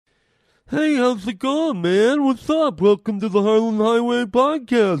Hey, how's it going, man? What's up? Welcome to the Harlan Highway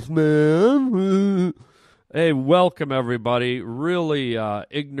Podcast, man. Hey, welcome, everybody. Really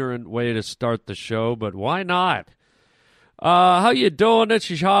ignorant way to start the show, but why not? How you doing?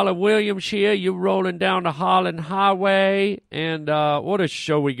 This is Harlan Williams here. You rolling down the Harlan Highway, and what a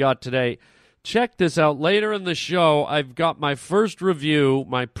show we got today. Check this out. Later in the show, I've got my first review,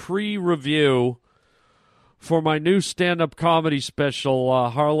 my pre-review, for my new stand-up comedy special,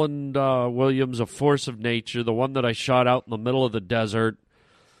 Harlan Williams, A Force of Nature, the one that I shot out in the middle of the desert.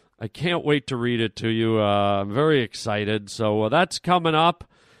 I can't wait to read it to you. I'm very excited. So that's coming up.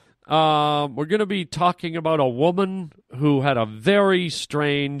 We're going to be talking about a woman who had a very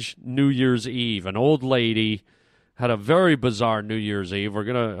strange New Year's Eve. An old lady had a very bizarre New Year's Eve. We're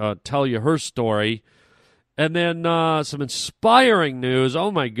going to tell you her story. And then some inspiring news.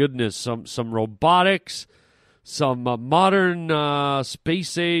 Oh, my goodness. Some robotics. Some modern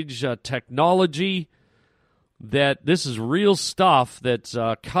space-age technology, that this is real stuff that's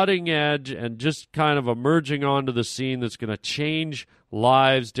cutting edge and just kind of emerging onto the scene that's going to change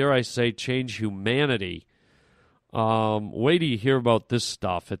lives, dare I say, change humanity. Wait till you hear about this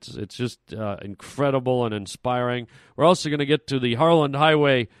stuff. It's just incredible and inspiring. We're also going to get to the Harlan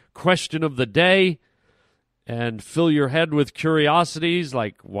Highway question of the day and fill your head with curiosities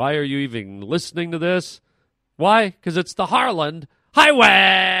like, why are you even listening to this? Why? Because it's the Harlan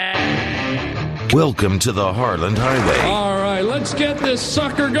Highway! Welcome to the Harlan Highway. All right, let's get this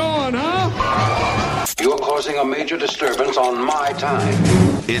sucker going, huh? You're causing a major disturbance on my time.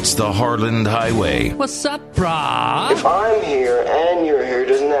 It's the Harlan Highway. What's up, brah? If I'm here and you're here,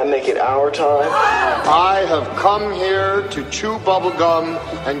 doesn't that make it our time? I have come here to chew bubblegum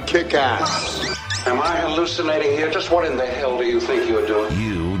and kick ass. Am I hallucinating here? Just what in the hell do you think you're doing?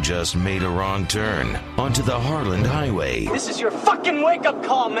 You just made a wrong turn onto the Harlan Highway. This is your fucking wake-up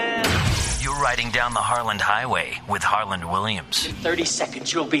call, man. You're riding down the Harlan Highway with Harlan Williams. In 30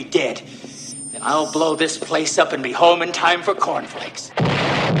 seconds, you'll be dead. Then I'll blow this place up and be home in time for cornflakes. Looks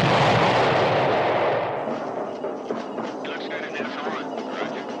good in this one.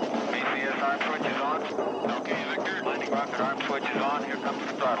 Roger. BCS arm switch is on. Okay, Victor. Landing rocket arm switch is on. Here comes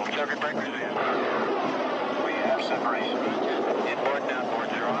the throttle. Circuit breakers in. We have separation. Inboard, downboard,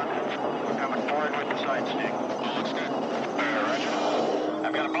 they're on. We're coming forward with the side stick. Looks good. Roger.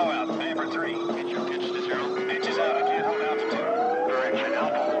 I've got a blowout. Vapor 3. Get your pitch to 0. Pitch is out. I can't hold altitude. Direction.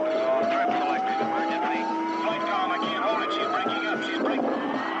 Alpha hold is on. Trim selected. Emergency. Flight Tom, I can't hold it. She's breaking up. She's breaking.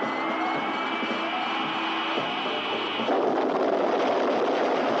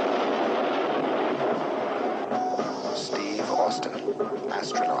 Steve Austin,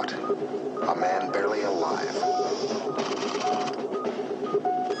 astronaut. A man barely alive.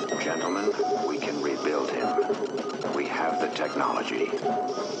 Gentlemen, we can rebuild him. We have the technology.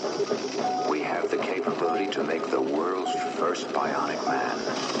 We have the capability to make the world's first bionic man.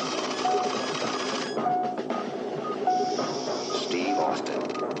 Steve Austin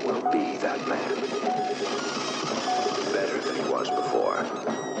will be that man. Better than he was before.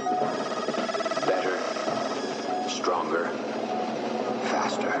 Better, stronger,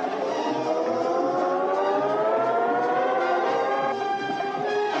 faster.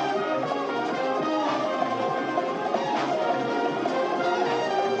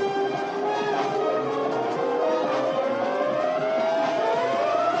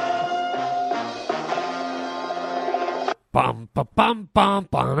 Bum, ba, bum, bum,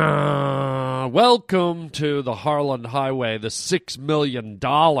 ba-na. Welcome to the Harlan Highway, the $6 million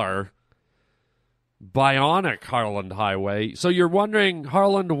bionic Harlan Highway. So you're wondering,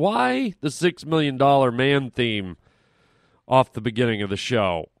 Harlan, why the $6 million man theme off the beginning of the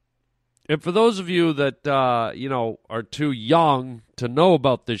show? And for those of you that, are too young to know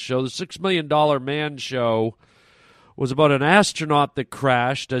about this show, the $6 Million Man show was about an astronaut that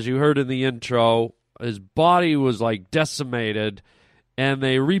crashed, as you heard in the intro. His body was like decimated, and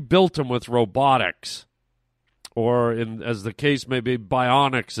they rebuilt him with robotics, or as the case may be,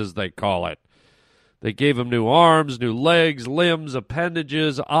 bionics, as they call it. They gave him new arms, new legs, limbs,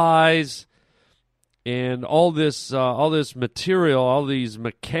 appendages, eyes, and all this material, all these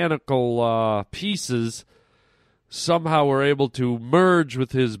mechanical pieces somehow were able to merge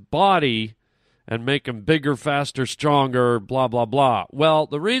with his body and make him bigger, faster, stronger, blah, blah, blah. Well,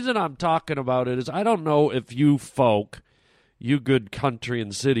 the reason I'm talking about it is I don't know if you folk, you good country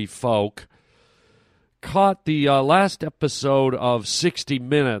and city folk, caught the last episode of 60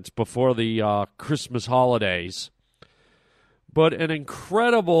 Minutes before the Christmas holidays. But an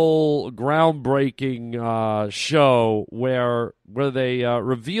incredible, groundbreaking show where they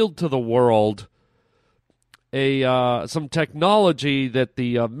revealed to the world some technology that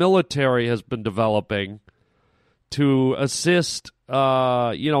the military has been developing to assist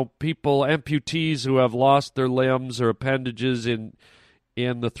people, amputees who have lost their limbs or appendages in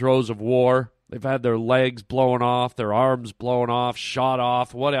the throes of war. They've had their legs blown off, their arms blown off, shot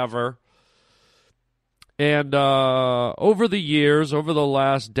off, whatever. And over the years, over the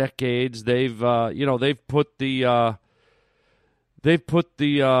last decades, they've put the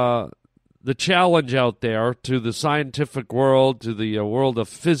challenge out there to the scientific world, to the world of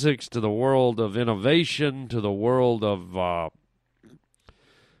physics, to the world of innovation, to the world of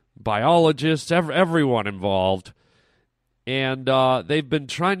biologists, everyone involved. And they've been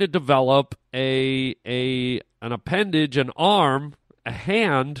trying to develop an appendage, an arm, a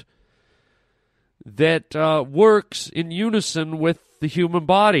hand that works in unison with the human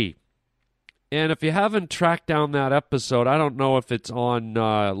body. And if you haven't tracked down that episode, I don't know if it's on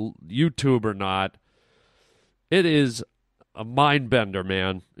YouTube or not. It is a mind bender,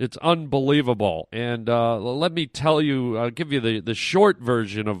 man. It's unbelievable. And let me tell you, I'll give you the short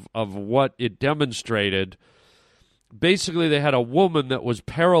version of what it demonstrated. Basically, they had a woman that was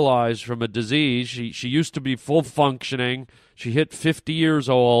paralyzed from a disease. She used to be full functioning. She hit 50 years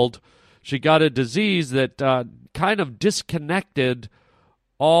old. She got a disease that kind of disconnected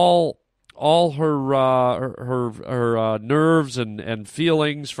all her nerves and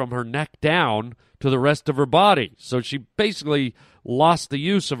feelings from her neck down to the rest of her body. So she basically lost the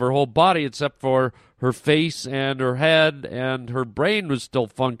use of her whole body except for her face and her head, and her brain was still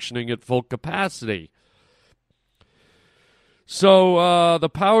functioning at full capacity. So the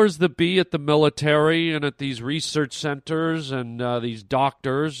powers that be at the military and at these research centers and these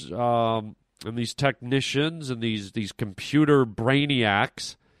doctors and these technicians and these computer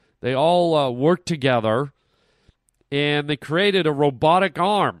brainiacs, they all worked together, and they created a robotic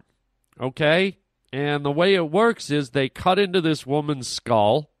arm, okay? And the way it works is they cut into this woman's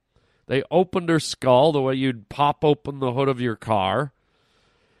skull. They opened her skull the way you'd pop open the hood of your car,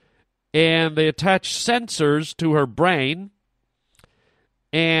 and they attached sensors to her brain.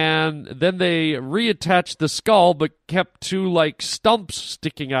 And then they reattached the skull, but kept two, stumps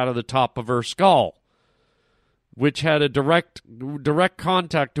sticking out of the top of her skull, which had a direct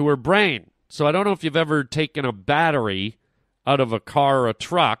contact to her brain. So I don't know if you've ever taken a battery out of a car or a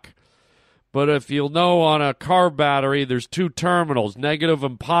truck, but if you'll know, on a car battery, there's two terminals, negative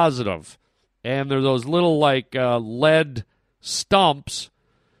and positive. And they're those little, lead stumps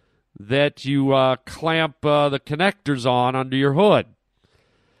that you clamp the connectors on under your hood.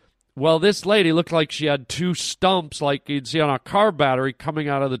 Well, this lady looked like she had two stumps like you'd see on a car battery coming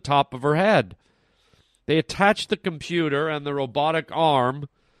out of the top of her head. They attached the computer and the robotic arm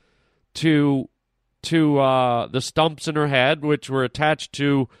to the stumps in her head, which were attached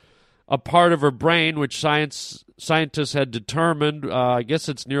to a part of her brain, which scientists had determined, I guess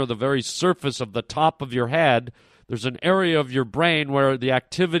it's near the very surface of the top of your head. There's an area of your brain where the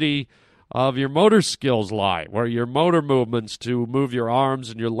activity of your motor skills lie, where your motor movements to move your arms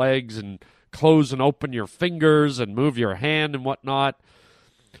and your legs and close and open your fingers and move your hand and whatnot.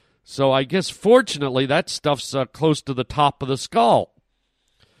 So I guess, fortunately, that stuff's close to the top of the skull.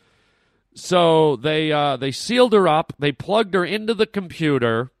 So they sealed her up, they plugged her into the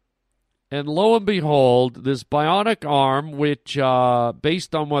computer, and lo and behold, this bionic arm, which,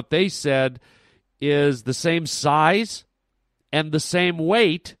 based on what they said, is the same size and the same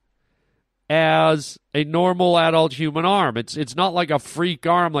weight as a normal adult human arm. It's not like a freak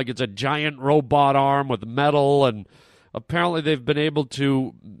arm, like it's a giant robot arm with metal, and apparently they've been able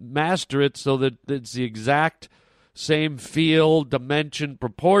to master it so that it's the exact same feel, dimension,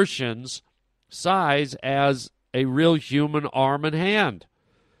 proportions, size as a real human arm and hand.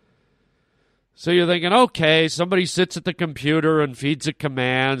 So you're thinking, okay, somebody sits at the computer and feeds it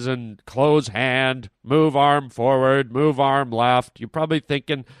commands and close hand, move arm forward, move arm left. You're probably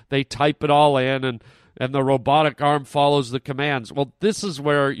thinking they type it all in and the robotic arm follows the commands. Well, this is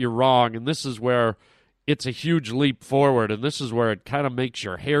where you're wrong, and this is where it's a huge leap forward, and this is where it kind of makes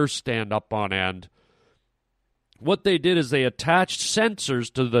your hair stand up on end. What they did is they attached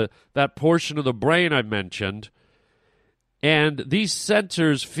sensors to that portion of the brain I mentioned, and these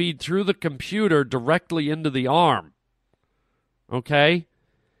sensors feed through the computer directly into the arm, okay?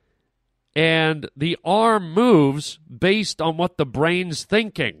 And the arm moves based on what the brain's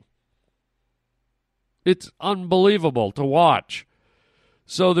thinking. It's unbelievable to watch.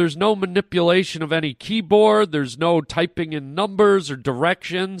 So there's no manipulation of any keyboard. There's no typing in numbers or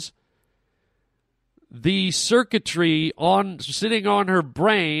directions. The circuitry sitting on her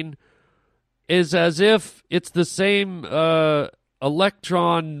brain is as if it's the same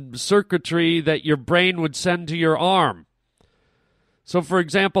electron circuitry that your brain would send to your arm. So, for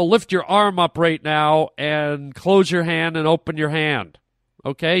example, lift your arm up right now and close your hand and open your hand.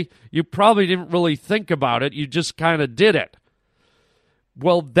 Okay? You probably didn't really think about it. You just kind of did it.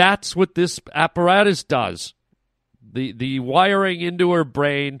 Well, that's what this apparatus does. The wiring into her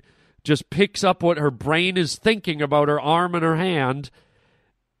brain just picks up what her brain is thinking about her arm and her hand,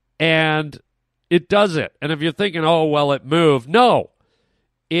 and it does it. And if you're thinking, oh, well, it moved. No.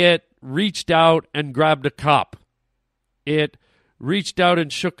 It reached out and grabbed a cup. It reached out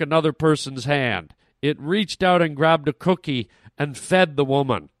and shook another person's hand. It reached out and grabbed a cookie and fed the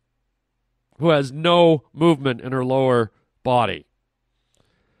woman who has no movement in her lower body.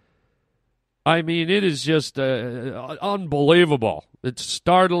 I mean, it is just unbelievable. It's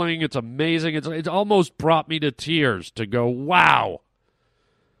startling. It's amazing. It's almost brought me to tears to go, wow.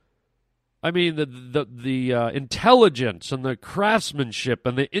 I mean, the intelligence and the craftsmanship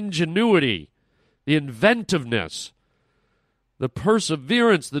and the ingenuity, the inventiveness, the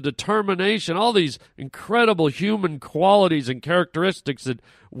perseverance, the determination, all these incredible human qualities and characteristics that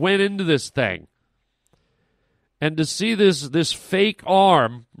went into this thing. And to see this fake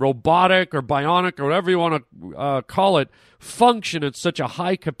arm, robotic or bionic or whatever you want to call it, function at such a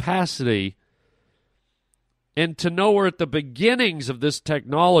high capacity, and to know we're at the beginnings of this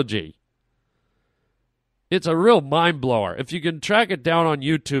technology, it's a real mind-blower. If you can track it down on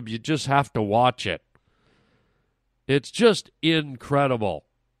YouTube, you just have to watch it. It's just incredible.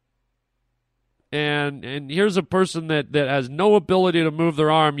 And here's a person that has no ability to move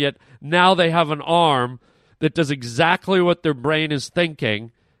their arm, yet now they have an arm that does exactly what their brain is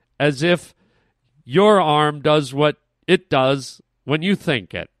thinking, as if your arm does what it does when you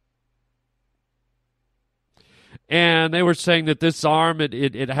think it. And they were saying that this arm,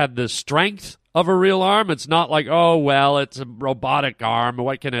 it had the strength of a real arm. It's not like, oh, well, it's a robotic arm.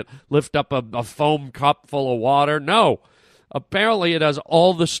 What can it lift up a foam cup full of water? No. Apparently it has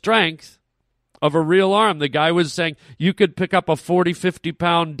all the strength of a real arm. The guy was saying you could pick up a 40,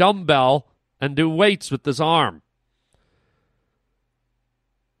 50-pound dumbbell and do weights with this arm.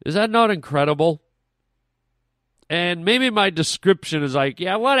 Is that not incredible? And maybe my description is like,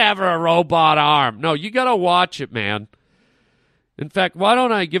 yeah, whatever, a robot arm. No, you got to watch it, man. In fact, why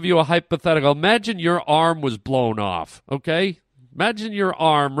don't I give you a hypothetical? Imagine your arm was blown off, okay? Imagine your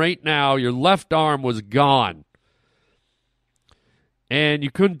arm right now, your left arm was gone. And you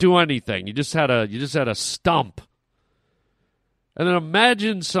couldn't do anything. You just had a stump. And then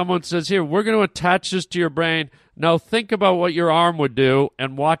imagine someone says, here, we're going to attach this to your brain. Now think about what your arm would do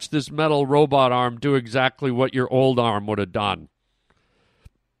and watch this metal robot arm do exactly what your old arm would have done.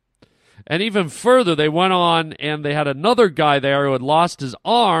 And even further, they went on and they had another guy there who had lost his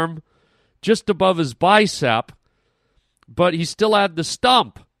arm just above his bicep, but he still had the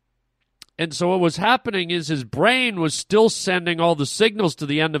stump. And so what was happening is his brain was still sending all the signals to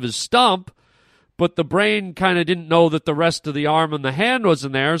the end of his stump, but the brain kind of didn't know that the rest of the arm and the hand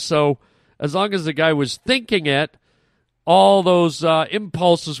wasn't there. So as long as the guy was thinking it, all those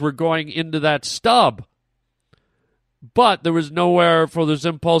impulses were going into that stub. But there was nowhere for those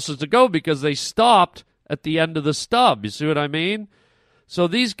impulses to go because they stopped at the end of the stub. You see what I mean? So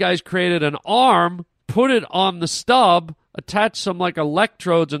these guys created an arm, put it on the stub, attached some like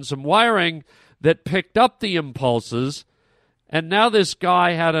electrodes and some wiring that picked up the impulses. And now this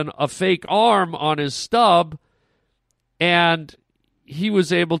guy had a fake arm on his stub, and he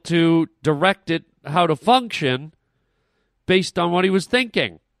was able to direct it how to function based on what he was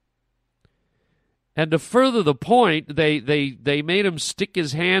thinking. And to further the point, they made him stick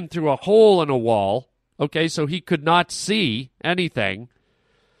his hand through a hole in a wall, okay, so he could not see anything.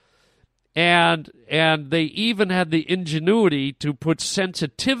 And they even had the ingenuity to put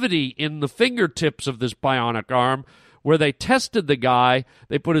sensitivity in the fingertips of this bionic arm, where they tested the guy.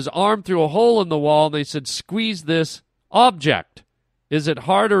 They put his arm through a hole in the wall, and they said, squeeze this object. Is it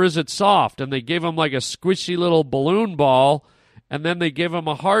hard or is it soft? And they gave him like a squishy little balloon ball, and then they gave him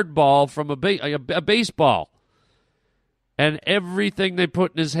a hard ball from a baseball. And everything they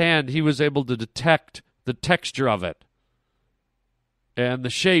put in his hand, he was able to detect the texture of it and the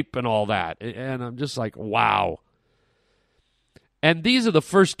shape and all that. And I'm just like, wow. And these are the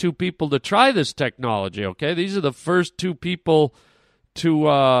first two people to try this technology, okay? These are the first two people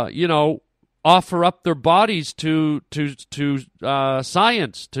to, offer up their bodies to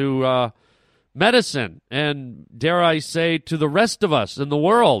science, to medicine, and dare I say, to the rest of us in the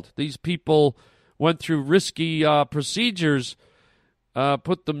world. These people went through risky procedures,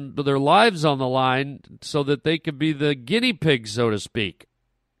 put their lives on the line so that they could be the guinea pigs, so to speak.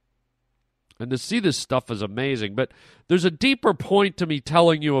 And to see this stuff is amazing. But there's a deeper point to me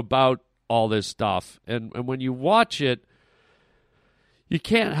telling you about all this stuff. And when you watch it, you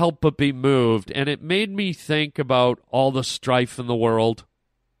can't help but be moved. And it made me think about all the strife in the world,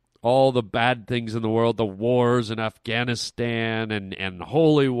 all the bad things in the world, the wars in Afghanistan and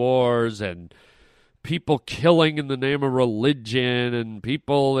holy wars and people killing in the name of religion and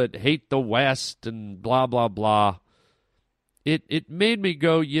people that hate the West and blah, blah, blah. It made me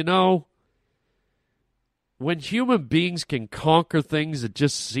go, you know, when human beings can conquer things that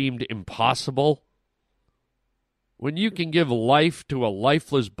just seemed impossible, when you can give life to a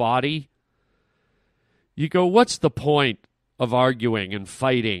lifeless body, you go, what's the point of arguing and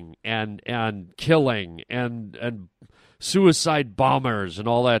fighting and killing and suicide bombers and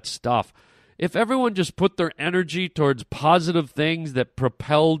all that stuff? If everyone just put their energy towards positive things that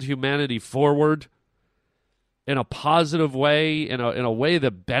propelled humanity forward in a positive way, in a way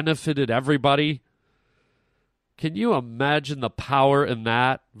that benefited everybody, can you imagine the power in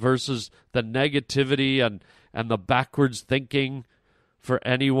that versus the negativity and the backwards thinking for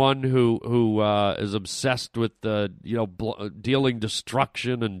anyone who is obsessed with dealing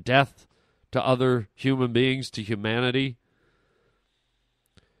destruction and death to other human beings, to humanity?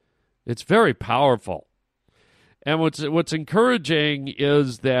 It's very powerful. And what's encouraging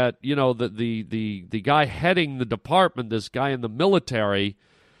is that, you know, the guy heading the department, this guy in the military,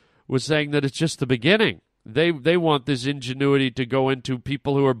 was saying that it's just the beginning. They want this ingenuity to go into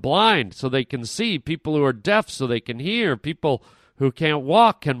people who are blind so they can see, people who are deaf so they can hear, people who can't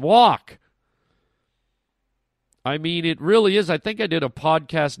walk can walk. I mean, it really is. I think I did a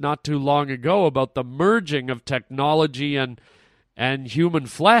podcast not too long ago about the merging of technology and human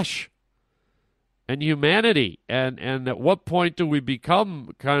flesh and humanity. And at what point do we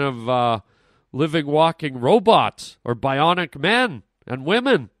become kind of living, walking robots or bionic men and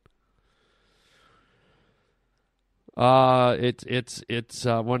women? It's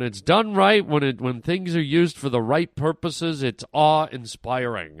when it's done right, when things are used for the right purposes, it's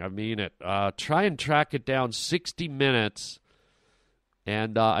awe-inspiring. I mean it. Try and track it down, 60 minutes,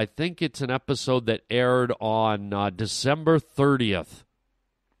 and I think it's an episode that aired on December 30th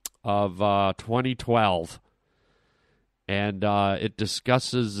of 2012, and it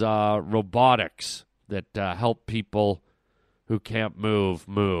discusses robotics that help people who can't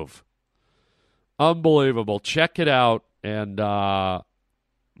move. Unbelievable. Check it out and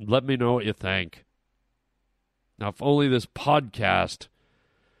let me know what you think. Now, if only this podcast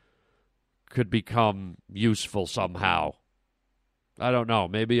could become useful somehow. I don't know.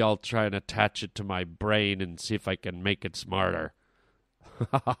 Maybe I'll try and attach it to my brain and see if I can make it smarter.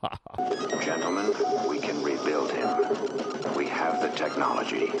 Gentlemen, we can rebuild him. We have the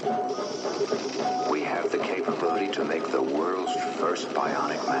technology. We have the capability to make the world's first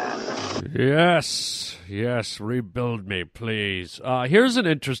bionic man. Yes, rebuild me, please. Here's an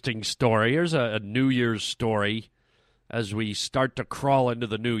interesting story. Here's a New Year's story as we start to crawl into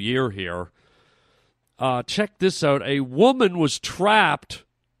the new year here. Check this out. A woman was trapped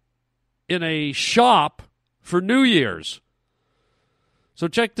in a shop for New Year's. So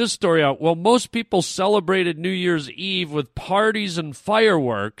check this story out. Well, most people celebrated New Year's Eve with parties and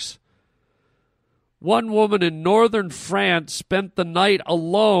fireworks. One woman in northern France spent the night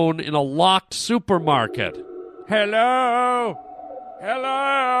alone in a locked supermarket. Hello?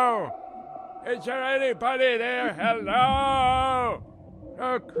 Is there anybody there? Hello?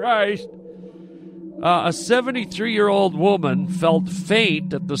 Oh, Christ. A 73-year-old woman felt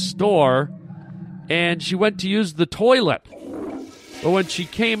faint at the store, and she went to use the toilet. But when she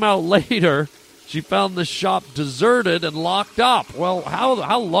came out later, she found the shop deserted and locked up. Well,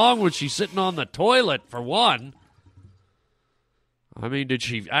 how long was she sitting on the toilet, for one? I mean, did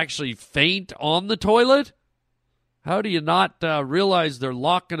she actually faint on the toilet? How do you not realize they're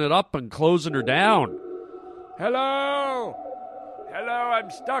locking it up and closing her down? Hello, I'm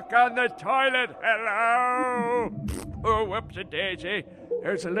stuck on the toilet. Hello. Oh, whoops-a-daisy.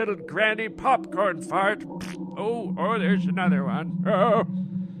 There's a little granny popcorn fart. Oh, there's another one.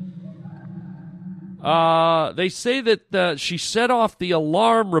 Oh. They say that she set off the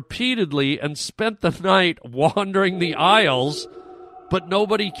alarm repeatedly and spent the night wandering the aisles, but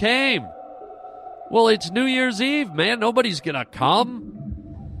nobody came. Well, it's New Year's Eve, man. Nobody's going to come.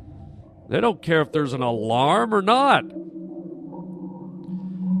 They don't care if there's an alarm or not.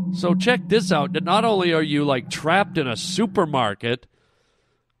 So check this out. Not only are you like trapped in a supermarket,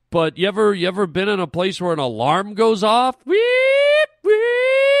 but you ever been in a place where an alarm goes off? Weep,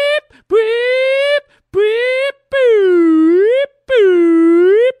 weep, weep, weep, beep,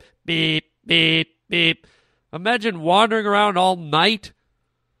 beep, beep, beep, beep. Imagine wandering around all night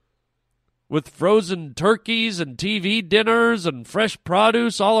with frozen turkeys and TV dinners and fresh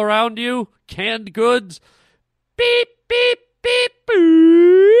produce all around you, canned goods. Beep, beep, beep,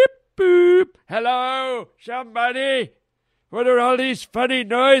 boop, boop. Hello, somebody? What are all these funny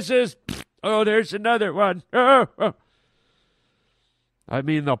noises? Oh, there's another one. Oh. I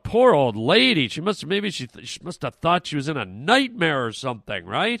mean, the poor old lady. She must have thought she was in a nightmare or something,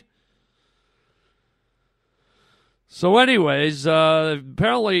 right? So, anyways,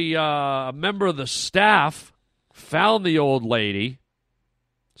 apparently a member of the staff found the old lady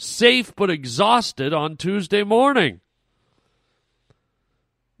safe but exhausted on Tuesday morning.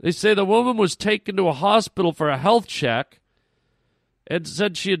 They say the woman was taken to a hospital for a health check and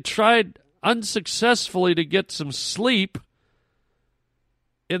said she had tried unsuccessfully to get some sleep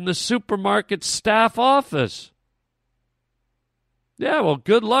in the supermarket staff office. Yeah, well,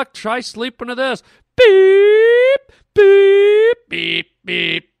 good luck. Try sleeping to this. Beep, beep, beep,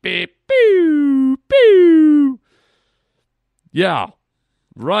 beep, beep, boo, boo. Yeah,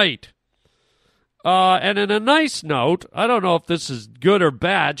 right. And in a nice note, I don't know if this is good or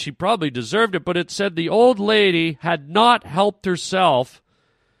bad. She probably deserved it, but it said the old lady had not helped herself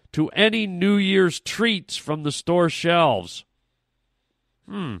to any New Year's treats from the store shelves.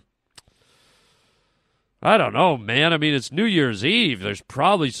 I don't know, man. I mean, it's New Year's Eve. There's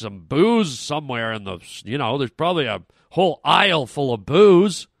probably some booze somewhere in the, there's probably a whole aisle full of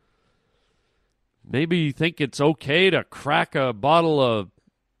booze. Maybe you think it's okay to crack a bottle of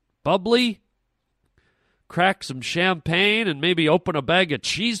bubbly, crack some champagne, and maybe open a bag of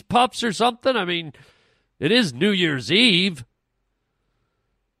cheese puffs or something. I mean, it is New Year's Eve.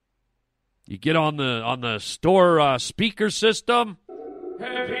 You get on the store speaker system.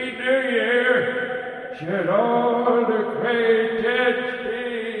 Happy New Year! Should all the great debts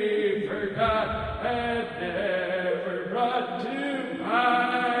be forgot and never brought to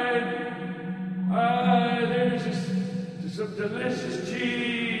mind? There's some delicious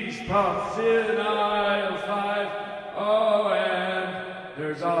cheese puffs in aisle 5. Oh, and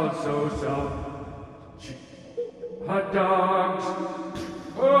there's also some hot dogs.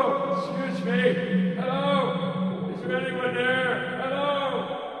 Oh, excuse me. Hello? Is there anyone there? Hello?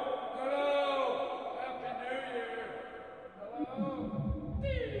 Happy New Year. Hello?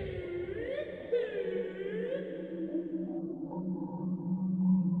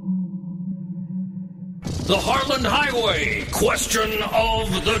 The Harland Highway question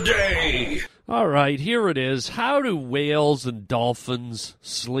of the day. All right, here it is. How do whales and dolphins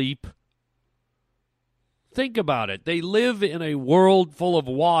sleep? Think about it. They live in a world full of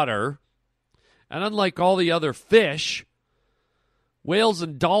water, and unlike all the other fish, whales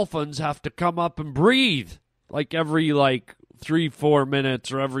and dolphins have to come up and breathe every 3-4 minutes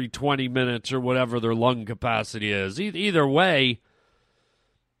or every 20 minutes or whatever their lung capacity is. Either way,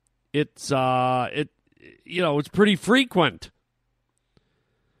 it's pretty frequent.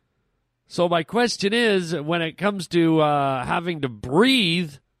 So my question is, when it comes to having to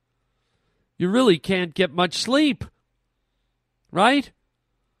breathe, you really can't get much sleep, right?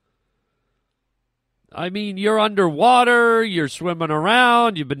 I mean, you're underwater, you're swimming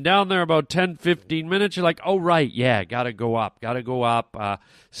around, you've been down there about 10, 15 minutes, you're like, oh, right, yeah, gotta go up,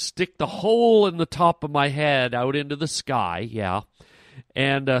 stick the hole in the top of my head out into the sky, yeah,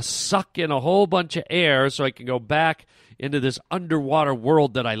 and suck in a whole bunch of air so I can go back into this underwater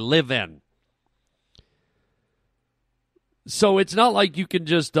world that I live in. So it's not like you can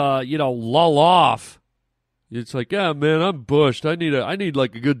just, lull off. It's like, yeah, man, I'm bushed. I need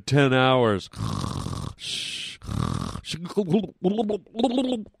like a good 10 hours.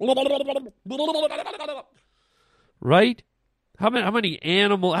 Right? How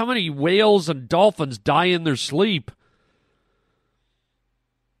many whales and dolphins die in their sleep?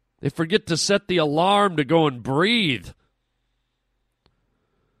 They forget to set the alarm to go and breathe.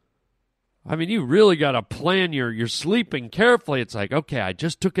 I mean, you really got to plan your sleeping carefully. It's like, okay, I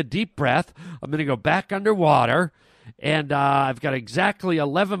just took a deep breath. I'm going to go back underwater, and I've got exactly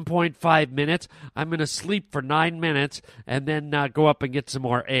 11.5 minutes. I'm going to sleep for 9 minutes, and then go up and get some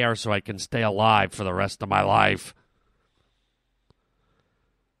more air so I can stay alive for the rest of my life.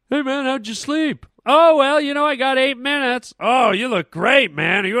 Hey, man, how'd you sleep? Oh, well, I got 8 minutes. Oh, you look great,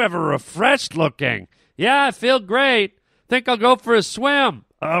 man. You ever refreshed looking. Yeah, I feel great. Think I'll go for a swim.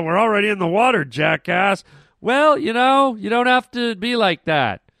 We're already in the water, jackass. Well, you don't have to be like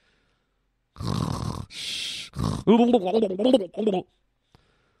that.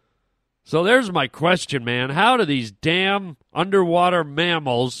 So there's my question, man. How do these damn underwater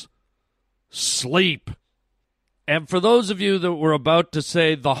mammals sleep? And for those of you that were about to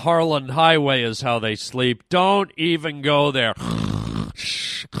say the Harland Highway is how they sleep, don't even go there.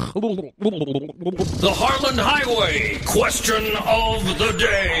 The Harlan Highway question of the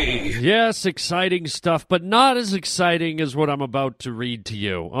day. Yes, exciting stuff, but not as exciting as what I'm about to read to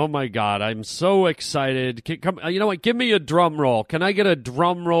you. Oh, my God, I'm so excited. You know what? Give me a drum roll. Can I get a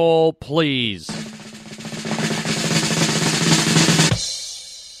drum roll, please?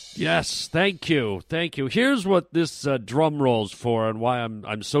 Yes, thank you. Thank you. Here's what this drum roll's for and why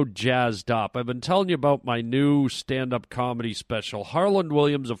I'm so jazzed up. I've been telling you about my new stand-up comedy special, Harlan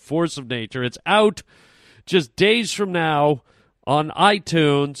Williams, A Force of Nature. It's out just days from now on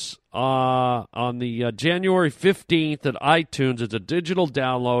iTunes on the January 15th at iTunes. It's a digital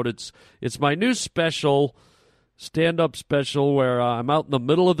download. It's my new special, stand-up special, where I'm out in the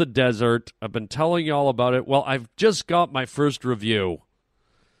middle of the desert. I've been telling you all about it. Well, I've just got my first review.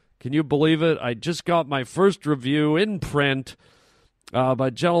 Can you believe it? I just got my first review in print by a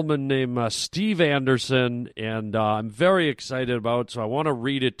gentleman named Steve Anderson, and I'm very excited about it, so I want to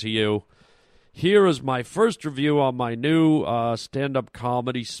read it to you. Here is my first review on my new stand-up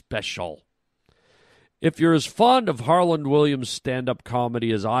comedy special. If you're as fond of Harlan Williams' stand-up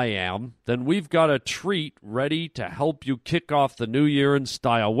comedy as I am, then we've got a treat ready to help you kick off the new year in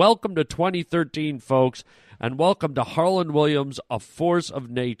style. Welcome to 2013, folks. And welcome to Harlan Williams, A Force of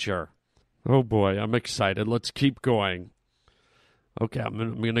Nature. Oh, boy, I'm excited. Let's keep going. Okay,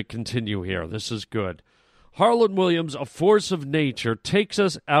 I'm going to continue here. This is good. Harlan Williams, A Force of Nature, takes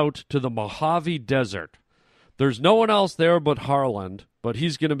us out to the Mojave Desert. There's no one else there but Harlan, but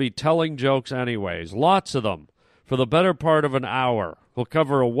he's going to be telling jokes anyways. Lots of them, for the better part of an hour. He'll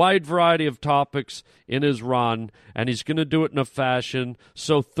cover a wide variety of topics in his run, and he's going to do it in a fashion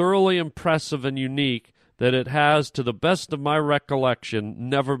so thoroughly impressive and unique that it has, to the best of my recollection,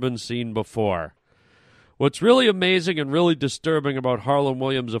 never been seen before. What's really amazing and really disturbing about Harlan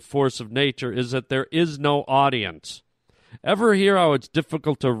Williams' A Force of Nature is that there is no audience. Ever hear how it's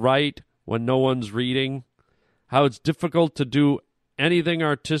difficult to write when no one's reading? How it's difficult to do anything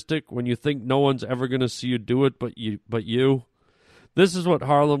artistic when you think no one's ever going to see you do it but you? This is what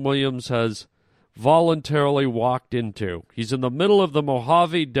Harlan Williams has voluntarily walked into. He's in the middle of the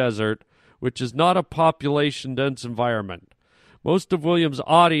Mojave Desert, which is not a population-dense environment. Most of Williams'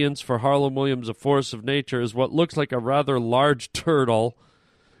 audience for Harlan Williams' A Force of Nature is what looks like a rather large turtle,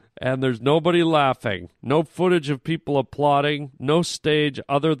 and there's nobody laughing. No footage of people applauding, no stage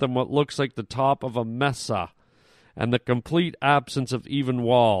other than what looks like the top of a mesa, and the complete absence of even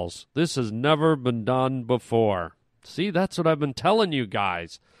walls. This has never been done before. See, that's what I've been telling you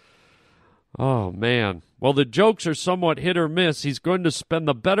guys. Oh, man. Well, the jokes are somewhat hit or miss. He's going to spend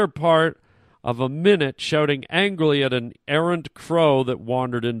the better part of a minute shouting angrily at an errant crow that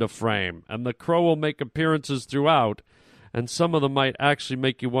wandered into frame. And the crow will make appearances throughout, and some of them might actually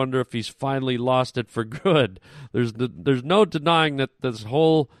make you wonder if he's finally lost it for good. There's no denying that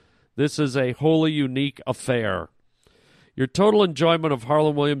this is a wholly unique affair. Your total enjoyment of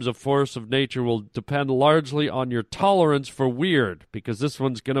Harlan Williams' A Force of Nature will depend largely on your tolerance for weird, because this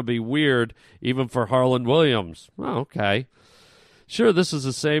one's going to be weird even for Harlan Williams. Oh, okay. Sure, this is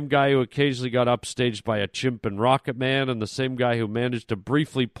the same guy who occasionally got upstaged by a chimp in Rocket Man, and the same guy who managed to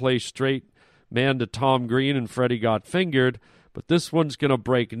briefly play straight man to Tom Green and Freddy Got Fingered, but this one's going to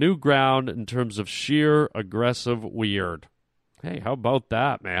break new ground in terms of sheer aggressive weird. Hey, how about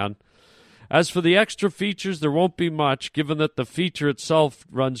that, man? As for the extra features, there won't be much, given that the feature itself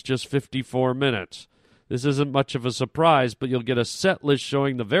runs just 54 minutes. This isn't much of a surprise, but you'll get a set list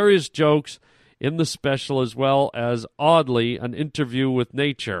showing the various jokes in the special, as well as, oddly, an interview with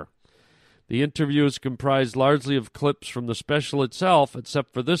nature. The interview is comprised largely of clips from the special itself,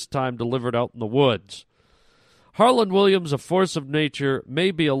 except for this time delivered out in the woods. Harlan Williams' A Force of Nature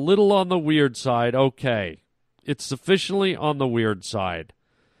may be a little on the weird side, okay. It's sufficiently on the weird side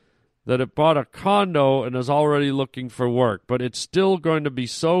that it bought a condo and is already looking for work, but it's still going to be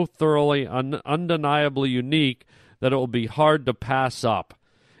so thoroughly undeniably unique that it will be hard to pass up.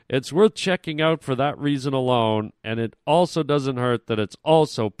 It's worth checking out for that reason alone, and it also doesn't hurt that it's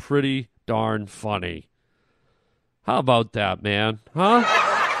also pretty darn funny. How about that, man? Huh?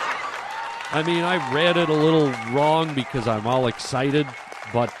 I mean, I read it a little wrong because I'm all excited,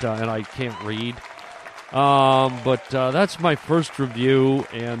 but and I can't read. But that's my first review,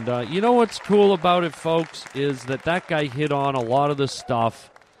 and you know what's cool about it, folks, is that guy hit on a lot of the stuff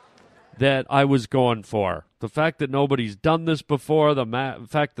that I was going for. The fact that nobody's done this before, the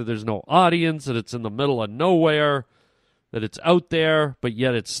fact that there's no audience, that it's in the middle of nowhere, that it's out there, but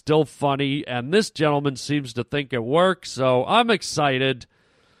yet it's still funny, and this gentleman seems to think it works, so I'm excited.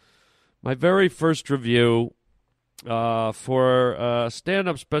 My very first review, for a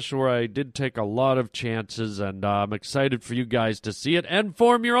stand-up special where I did take a lot of chances, and I'm excited for you guys to see it and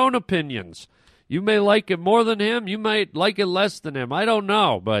form your own opinions. You may like it more than him. You might like it less than him. I don't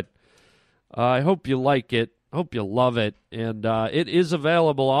know, but I hope you like it. Hope you love it. And it is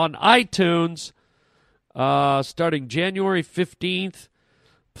available on iTunes starting January 15th.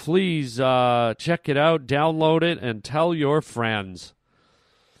 Please check it out, download it, and tell your friends.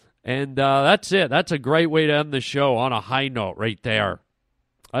 And that's it. That's a great way to end the show on a high note right there.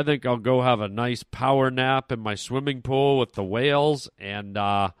 I think I'll go have a nice power nap in my swimming pool with the whales, and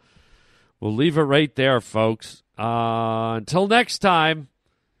we'll leave it right there, folks. Until next time,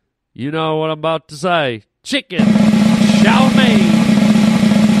 you know what I'm about to say. Chicken!